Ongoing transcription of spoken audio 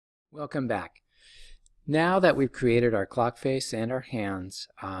Welcome back. Now that we've created our clock face and our hands,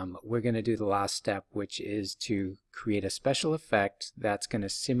 we're going to do the last step, which is to create a special effect that's going to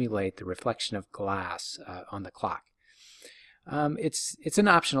simulate the reflection of glass on the clock. It's an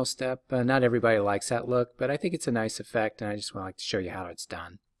optional step. Not everybody likes that look, but I think it's a nice effect, and I just want to show you how it's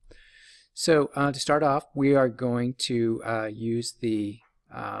done. So to start off, we are going to use the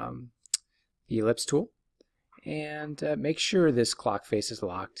ellipse tool. And make sure this clock face is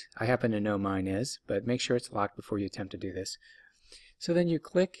locked. I happen to know mine is, but make sure it's locked before you attempt to do this. So then you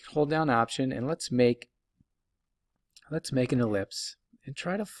click, hold down Option, and let's make an ellipse and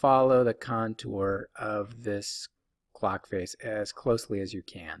try to follow the contour of this clock face as closely as you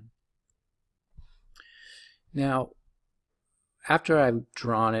can. Now, after I've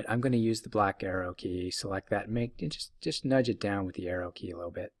drawn it, I'm going to use the black arrow key. Select that, and just nudge it down with the arrow key a little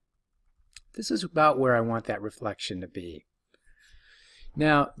bit. This is about where I want that reflection to be.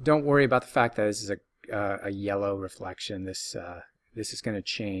 Now, don't worry about the fact that this is a yellow reflection. This is going to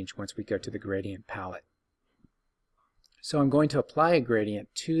change once we go to the gradient palette. So I'm going to apply a gradient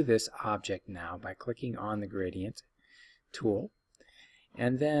to this object now by clicking on the gradient tool.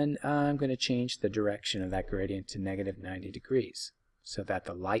 And then I'm going to change the direction of that gradient to -90 degrees so that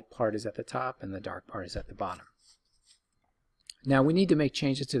the light part is at the top and the dark part is at the bottom. Now we need to make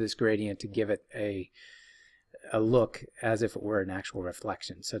changes to this gradient to give it a look as if it were an actual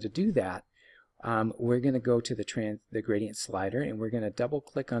reflection. So to do that, we're going to go to the gradient slider, and we're going to double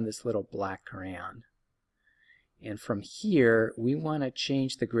click on this little black crayon. And from here we want to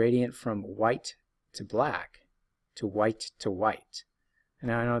change the gradient from white to black to white to white.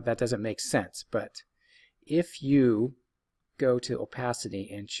 And I know that doesn't make sense, but if you go to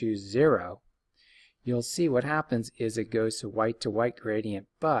opacity and choose 0, you'll see what happens is it goes to white gradient,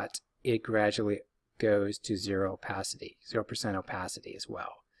 but it gradually goes to 0% opacity as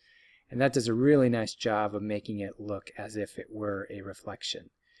well. And that does a really nice job of making it look as if it were a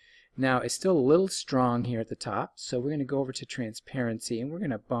reflection. Now it's still a little strong here at the top, so we're going to go over to transparency, and we're going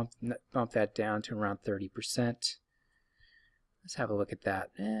to bump that down to around 30%. Let's have a look at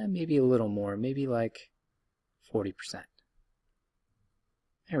that. Maybe a little more, maybe like 40%.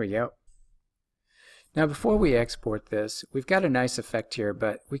 There we go. Now before we export this, we've got a nice effect here,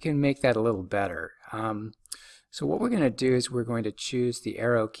 but we can make that a little better. So what we're going to do is we're going to choose the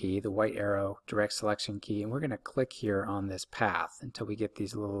arrow key, the white arrow direct selection key, and we're going to click here on this path until we get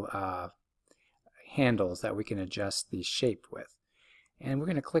these little handles that we can adjust the shape with. And we're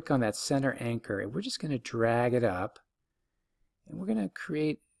going to click on that center anchor, and we're just going to drag it up, and we're going to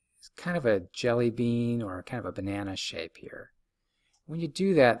create kind of a jelly bean or kind of a banana shape here. When you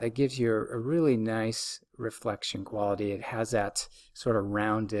do that, that gives you a really nice reflection quality. It has that sort of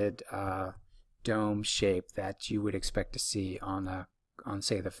rounded dome shape that you would expect to see on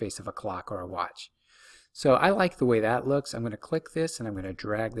say the face of a clock or a watch. So I like the way that looks. I'm going to click this and I'm going to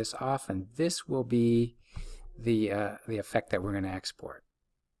drag this off, and this will be the effect that we're going to export.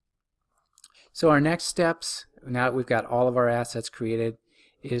 So our next steps, now that we've got all of our assets created,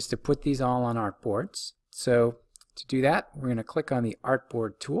 is to put these all on artboards. So to do that, we're going to click on the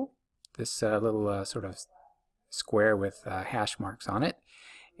artboard tool, this little sort of square with hash marks on it,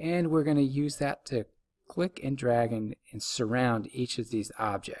 and we're going to use that to click and drag and surround each of these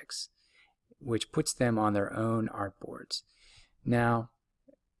objects, which puts them on their own artboards. Now,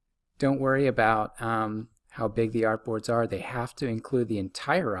 don't worry about how big the artboards are. They have to include the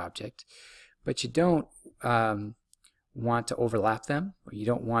entire object, but you don't want to overlap them, or you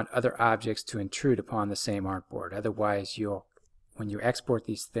don't want other objects to intrude upon the same artboard. Otherwise, when you export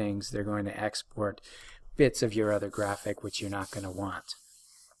these things, they're going to export bits of your other graphic, which you're not going to want.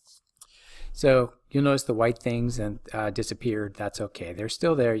 So you'll notice the white things and disappeared. That's okay. They're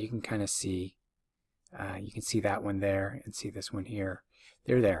still there. You can kind of see. You can see that one there and see this one here.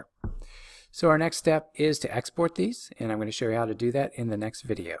 They're there. So our next step is to export these, and I'm going to show you how to do that in the next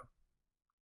video.